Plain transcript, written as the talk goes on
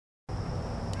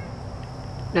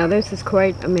Now this is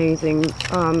quite amazing,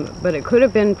 but it could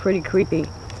have been pretty creepy.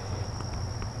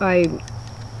 I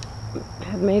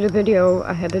had made a video,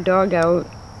 I had the dog out,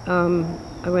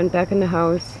 I went back in the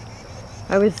house.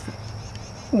 I was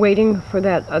waiting for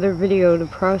that other video to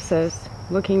process,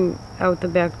 looking out the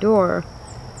back door,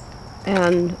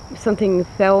 and something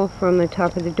fell from the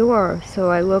top of the door, so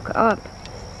I look up,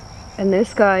 and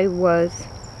this guy was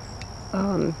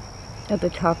at the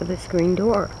top of the screen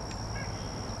door.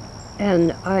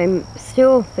 And I'm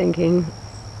still thinking,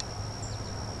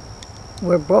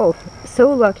 we're both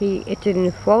so lucky it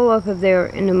didn't fall off of there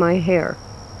into my hair.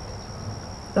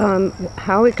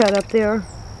 How it got up there,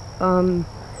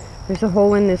 there's a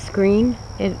hole in the screen.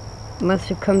 It must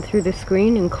have come through the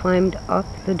screen and climbed up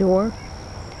the door.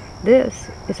 This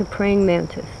is a praying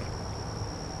mantis.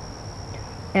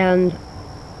 And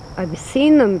I've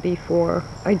seen them before.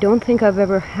 I don't think I've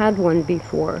ever had one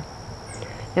before.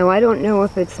 Now, I don't know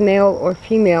if it's male or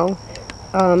female.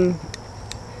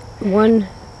 One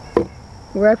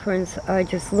reference I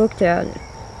just looked at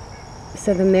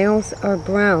said the males are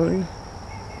brown.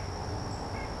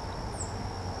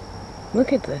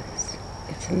 Look at this.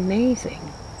 It's amazing.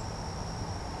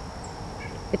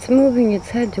 It's moving its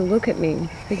head to look at me,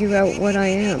 figure out what I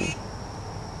am.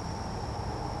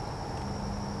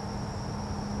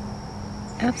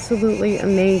 Absolutely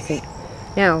amazing.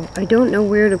 Now, I don't know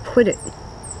where to put it.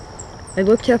 I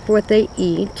looked up what they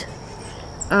eat,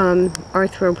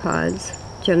 arthropods,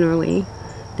 generally.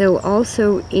 They'll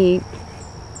also eat,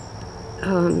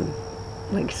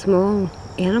 like small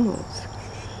animals,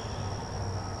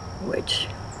 which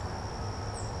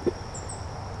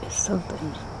is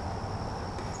something.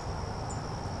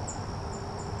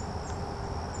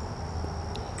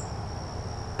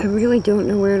 I really don't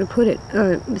know where to put it.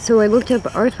 So I looked up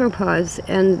arthropods,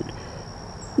 and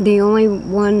the only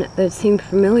one that seemed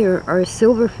familiar are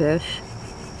silverfish,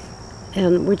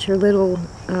 and which are little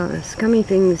scummy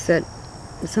things that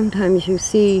sometimes you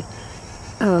see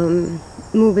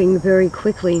moving very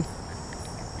quickly.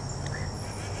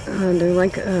 They're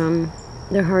like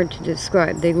they're hard to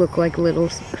describe. They look like little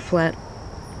flat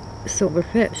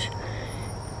silverfish.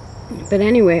 But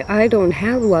anyway, I don't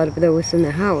have a lot of those in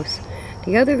the house.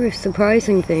 The other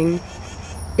surprising thing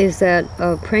is that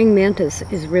praying mantis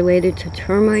is related to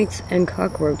termites and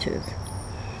cockroaches.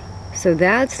 So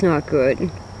that's not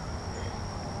good.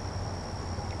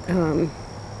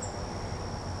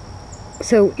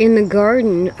 So in the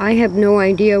garden, I have no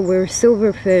idea where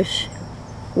silverfish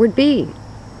would be.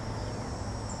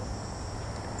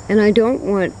 And I don't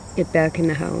want it back in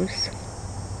the house.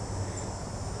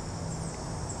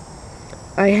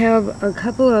 I have a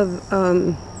couple of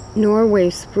Norway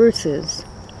spruces.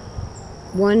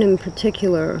 One in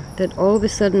particular that all of a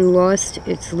sudden lost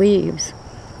its leaves,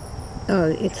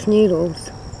 its needles.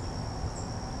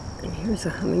 And here's a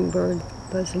hummingbird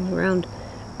buzzing around.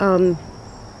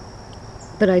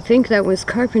 But I think that was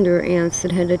carpenter ants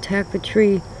that had attacked the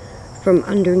tree from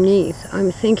underneath.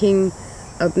 I'm thinking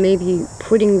of maybe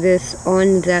putting this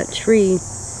on that tree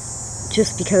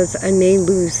just because I may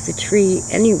lose the tree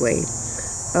anyway.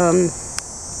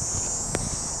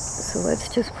 So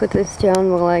let's just put this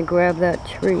down while I grab that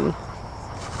tree.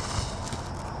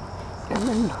 And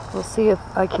then we'll see if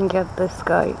I can get this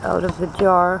guy out of the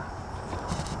jar.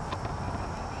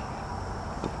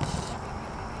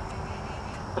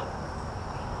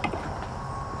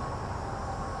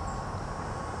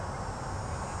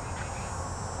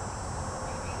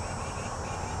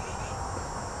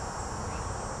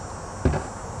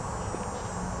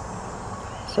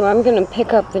 So I'm going to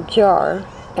pick up the jar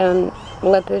and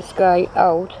let this guy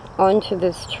out onto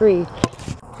this tree.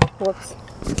 Whoops.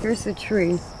 Here's the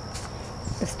tree.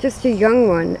 It's just a young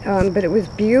one, but it was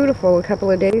beautiful a couple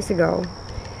of days ago.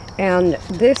 And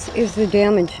this is the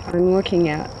damage I'm looking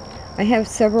at. I have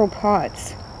several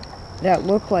pots that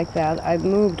look like that. I've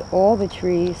moved all the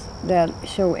trees that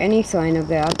show any sign of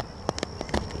that.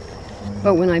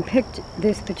 But when I picked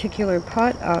this particular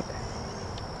pot up,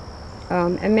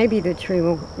 and maybe the tree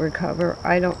will recover.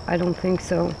 I don't think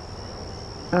so.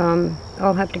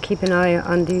 I'll have to keep an eye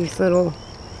on these little,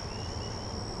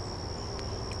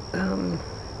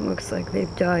 looks like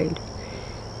they've died.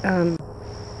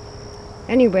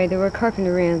 Anyway, there were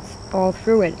carpenter ants all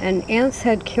through it, and ants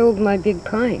had killed my big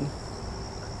pine.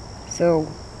 So,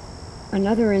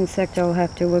 another insect I'll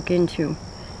have to look into.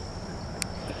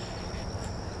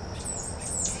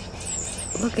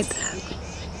 Look at that.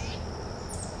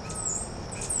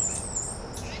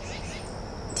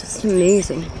 Just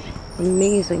amazing.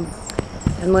 Amazing.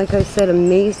 And like I said,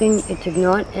 amazing, it did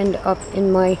not end up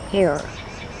in my hair.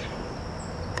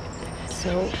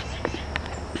 So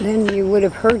then you would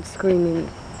have heard screaming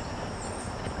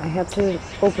I have to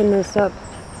open this up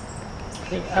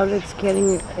without it's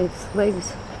getting its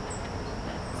legs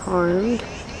harmed.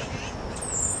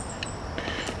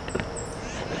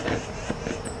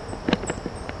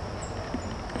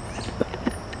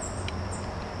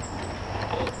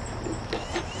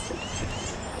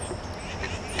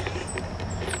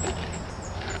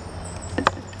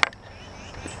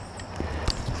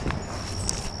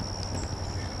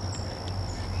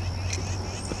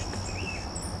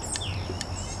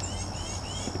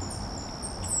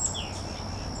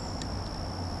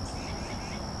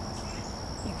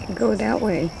 Go that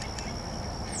way.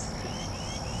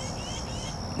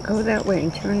 Go that way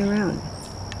and turn around.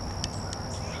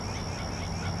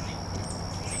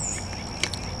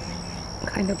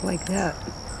 Kind of like that.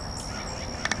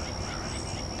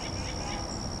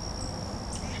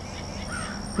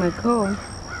 Let go.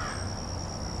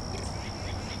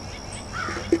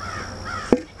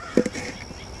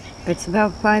 It's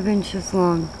about 5 inches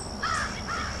long.